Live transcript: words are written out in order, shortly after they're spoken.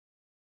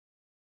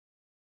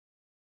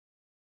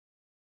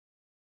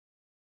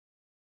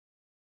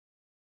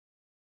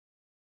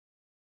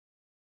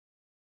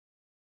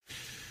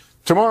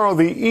Tomorrow,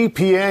 the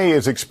EPA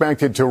is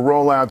expected to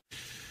roll out.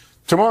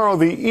 Tomorrow,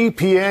 the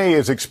EPA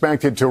is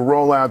expected to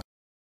roll out.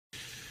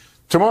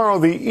 Tomorrow,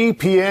 the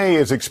EPA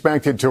is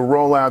expected to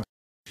roll out.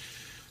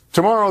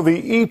 Tomorrow,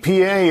 the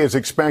EPA is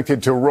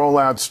expected to roll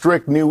out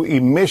strict new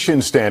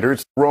emission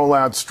standards. Roll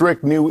out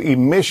strict new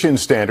emission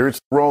standards.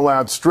 Roll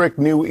out strict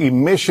new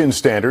emission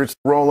standards.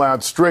 Roll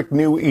out strict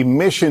new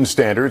emission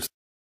standards.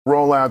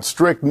 Roll out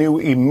strict new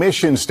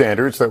emission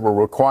standards that will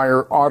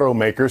require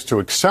automakers to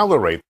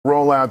accelerate.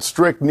 Roll out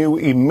strict new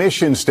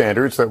emission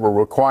standards that will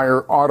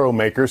require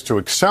automakers to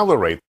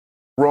accelerate.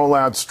 Roll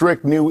out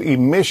strict new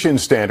emission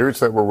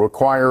standards that will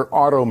require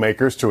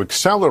automakers to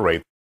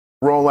accelerate.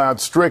 Roll out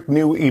strict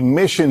new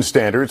emission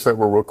standards that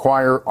will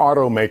require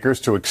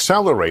automakers to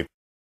accelerate.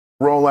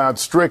 Roll out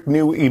strict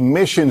new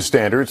emission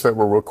standards that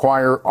will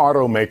require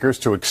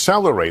automakers to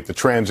accelerate the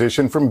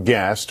transition from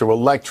gas to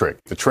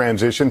electric. The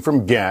transition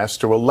from gas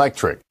to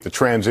electric. The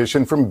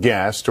transition from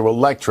gas to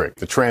electric.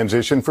 The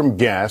transition from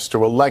gas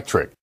to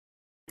electric.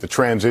 The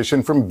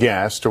transition from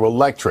gas to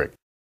electric.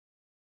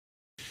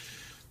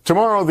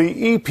 Tomorrow,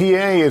 the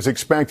EPA is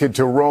expected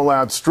to roll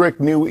out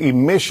strict new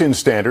emission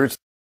standards.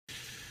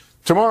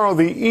 Tomorrow,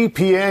 the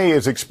EPA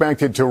is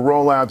expected to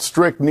roll out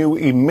strict new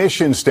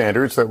emission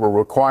standards that will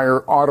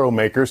require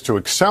automakers to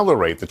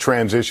accelerate the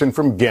transition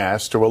from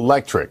gas to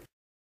electric.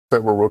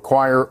 That will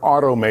require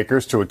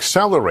automakers to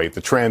accelerate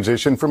the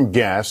transition from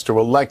gas to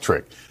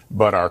electric.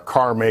 But are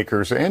car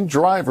makers and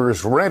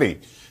drivers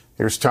ready?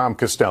 Here's Tom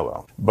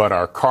Costello. But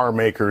are car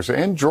makers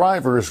and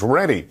drivers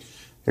ready?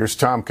 Here's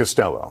Tom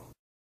Costello.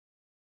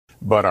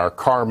 But are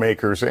car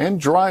makers and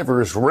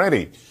drivers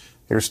ready?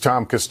 Here's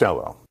Tom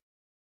Costello.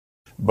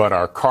 But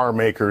are car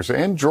makers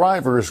and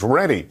drivers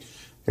ready?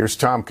 Here's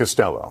Tom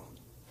Costello.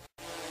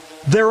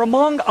 They're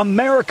among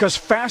America's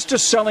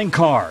fastest selling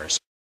cars.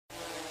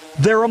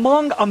 They're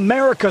among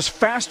America's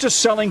fastest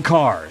selling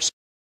cars.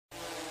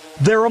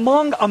 They're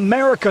among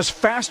America's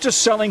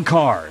fastest selling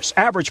cars.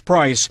 Average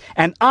price,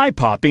 an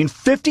eye-popping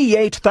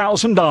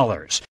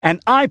 $58,000.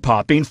 An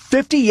eye-popping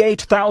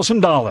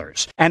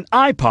 $58,000. An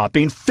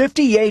eye-popping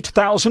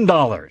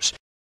 $58,000.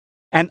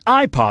 An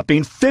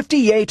eye-popping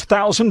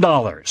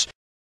 $58,000.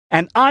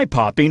 An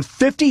eye-popping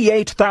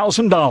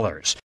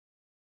 $58,000.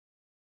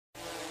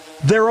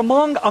 They're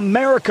among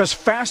America's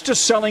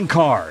fastest selling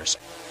cars.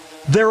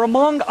 They're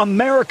among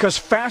America's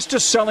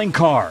fastest selling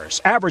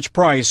cars. Average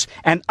price,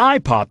 an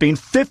eye-popping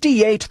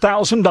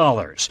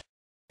 $58,000.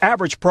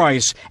 Average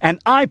price, an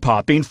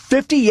eye-popping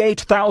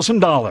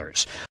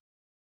 $58,000.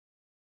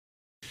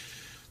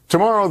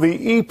 Tomorrow,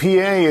 the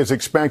EPA is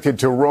expected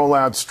to roll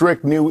out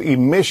strict new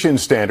emission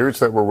standards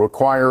that will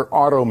require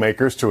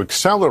automakers to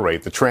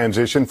accelerate the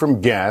transition from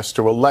gas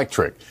to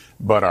electric.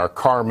 But are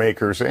car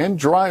makers and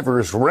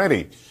drivers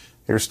ready?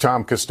 Here's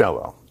Tom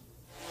Costello.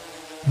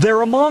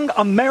 They're among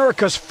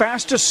America's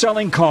fastest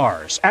selling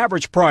cars.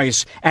 Average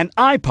price, an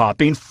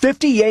eye-popping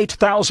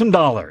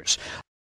 $58,000.